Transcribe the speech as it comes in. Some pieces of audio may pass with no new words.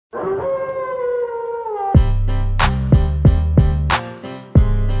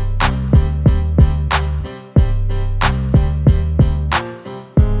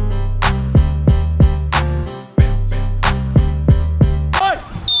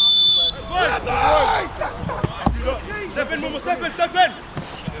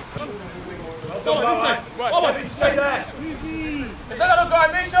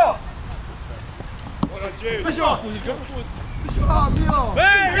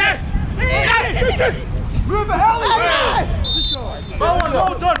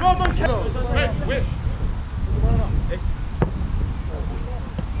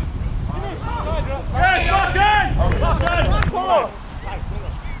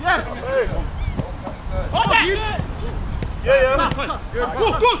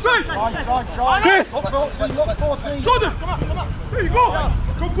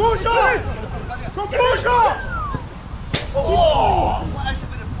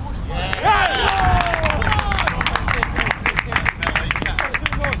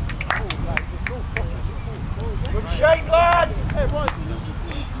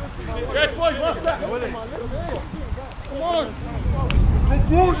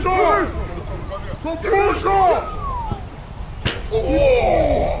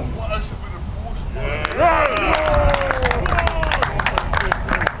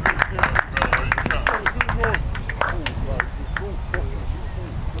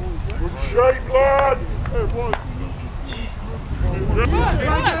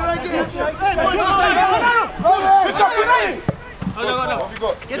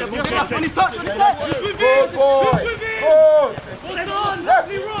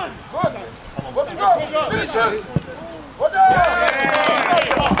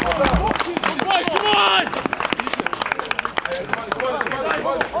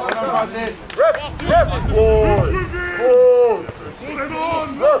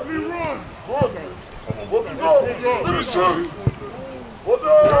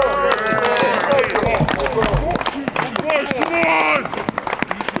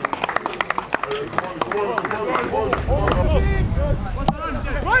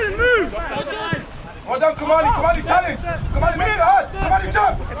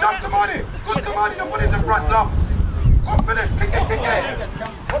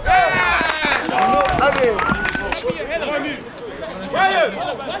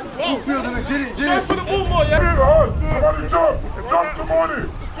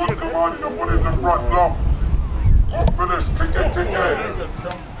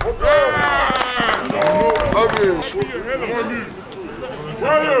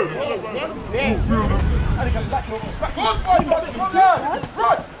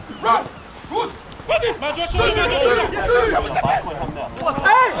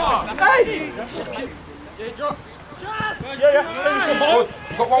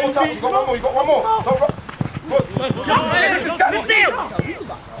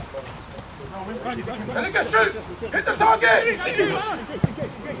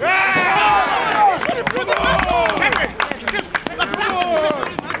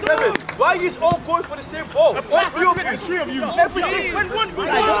Why are you all going for the same ball? Why three of you? Every single one.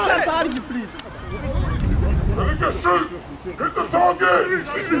 Please. Shoot! Hit the target!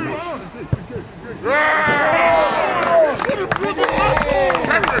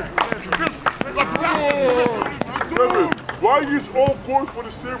 Why are you all going for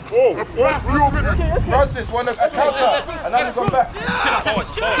the same ball? Francis won a counter and now he's on back.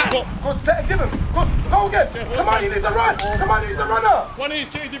 Good, set it, give him. Good, go again. Come on, he needs a run. Come on, he needs a runner. One of these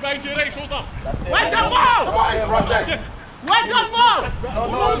change the back to your right shoulder. Where's the ball? Come on, Francis. Where's the ball?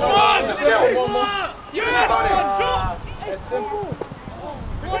 It's a skill. You It's simple.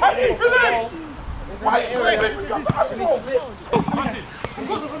 Hey, finish! Why are you slipping? You got the ball.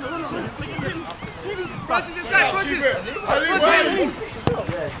 Francis inside, Francis!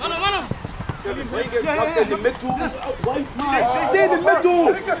 Stay in the middle. Stay in the middle.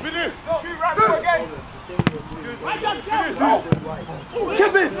 Shoot right again.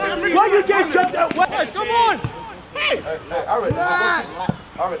 Kevin, why are you getting jumped out? Come on! Hey, Aaron.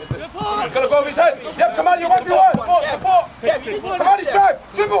 He's gonna go over his head. Yep, come on, you 1v1. Support. Come on, he's drive.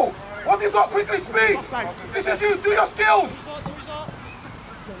 Dribble. What have you got? Quickly, speed. This is you. Do your skills.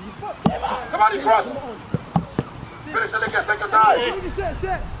 Come on, you cross. Finish it again. Take your time.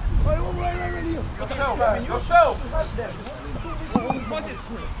 Yourself.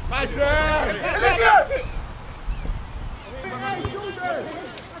 Eligius.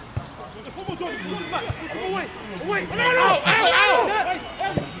 Away! No!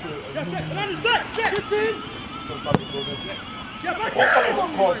 Get back!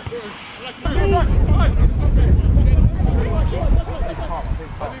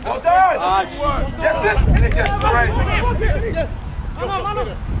 Well done! Yes, it! And it gets right.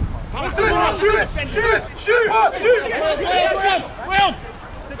 Shoot it! Pass! Shoot!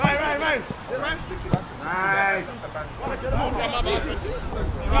 Right. Nice.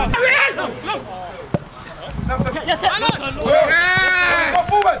 Go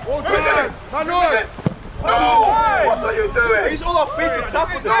forward! No! What are you doing? He's all off feet to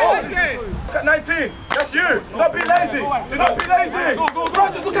tackle the ball. Look at 19. That's you. Don't be lazy. Do not be lazy.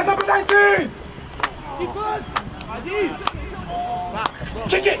 Francis, look at number 19.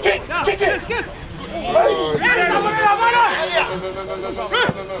 Kick it.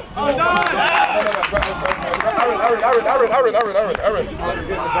 Aaron.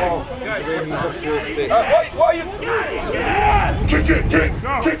 What are you?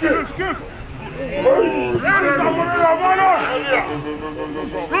 Kick it.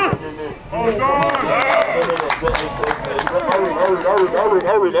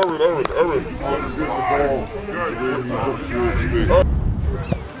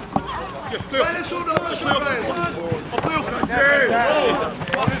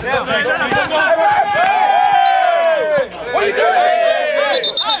 What are you doing?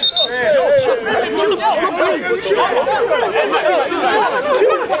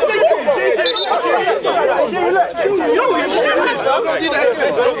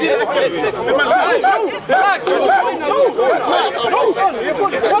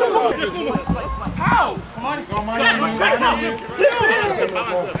 How?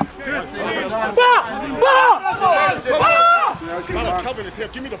 Calvin is here.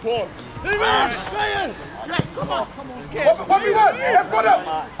 Give me the ball. What we want? Let's go down.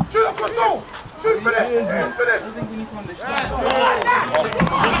 Shoot up, let's go. Shoot, finish. Shoot, finish.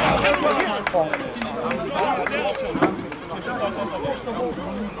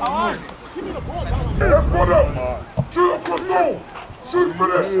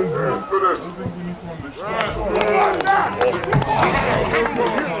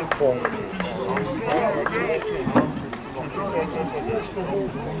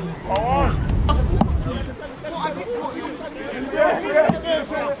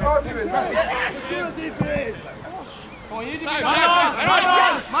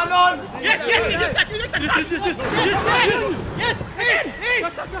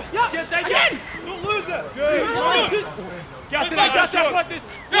 Don't lose it.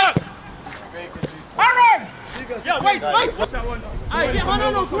 Aaron! Yeah, wait.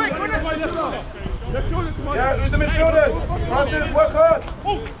 Yeah, who's the midfielders? Francis, work hard.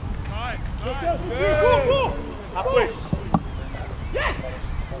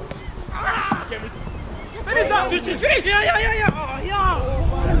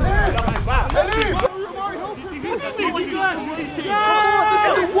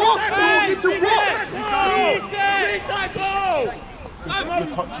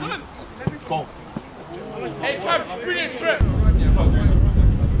 Hey, Cam, brilliant strip.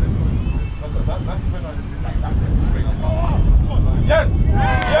 Yes!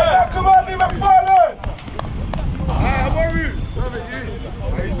 Yeah! Come on, Lee McFarlane!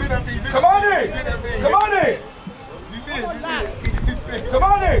 Come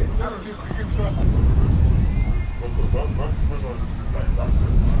on, Lee!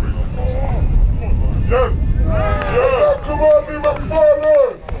 Yes! Yeah! Come on, Lee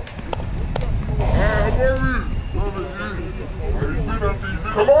McFarlane!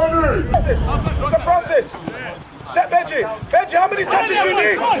 Come on, Lee! Look at Francis! Set Benji! Benji, how many touches do you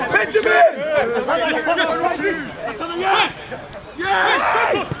need? Benjamin! Benji!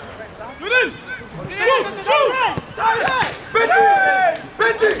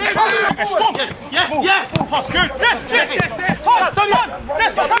 Yes! Pass good. Yes.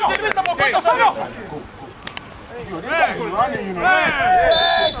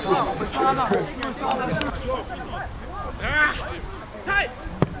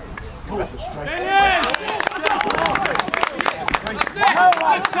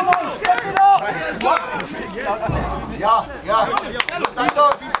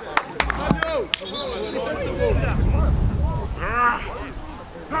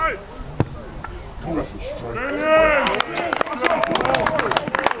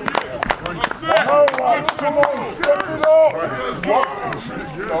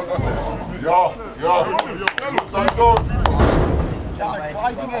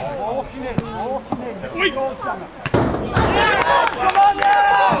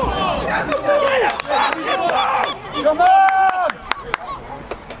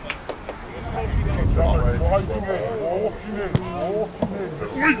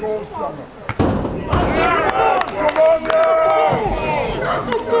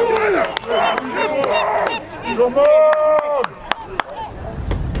 Come on!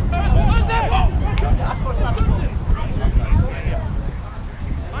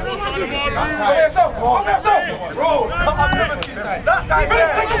 Come yourself. Come yourself. Bro, I've never seen that. That guy.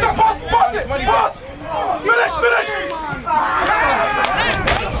 Finish. Take the pass. Pass it. Pass. Finish.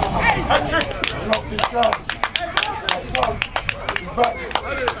 Lock this down. My son is back.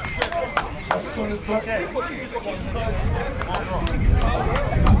 My son is back.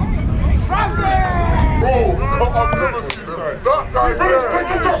 Bro, I've never seen that. That guy. Finish. Take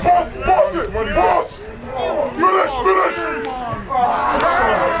the pass. Pass it. Pass. Finish.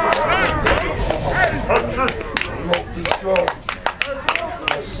 Lock this down.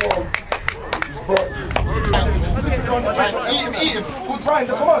 My son is back. Eat him. Good, Brian.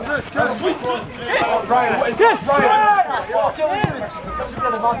 Come on. Sweet. Brian, what is this? Brian.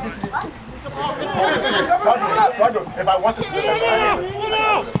 If I wanted to do that,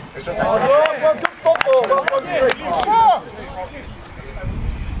 it's just like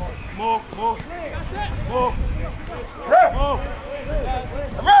Move. Ref!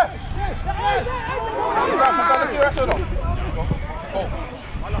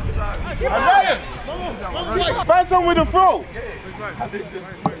 Phantom with the throw.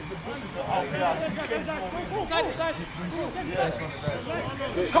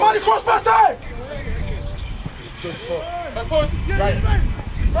 Come on, you cross first time!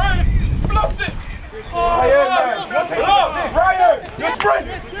 Brian, lost it! Ryan, you sprint!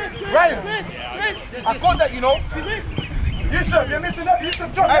 Ryan, I got that, you know. Yusuf, you're missing that.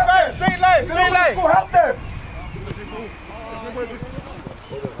 Yusuf, drop. Hey, Ryan, straight line. Go help them.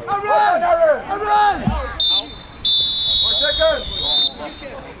 Aaron! 1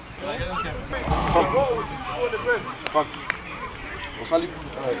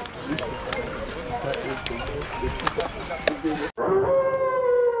 second.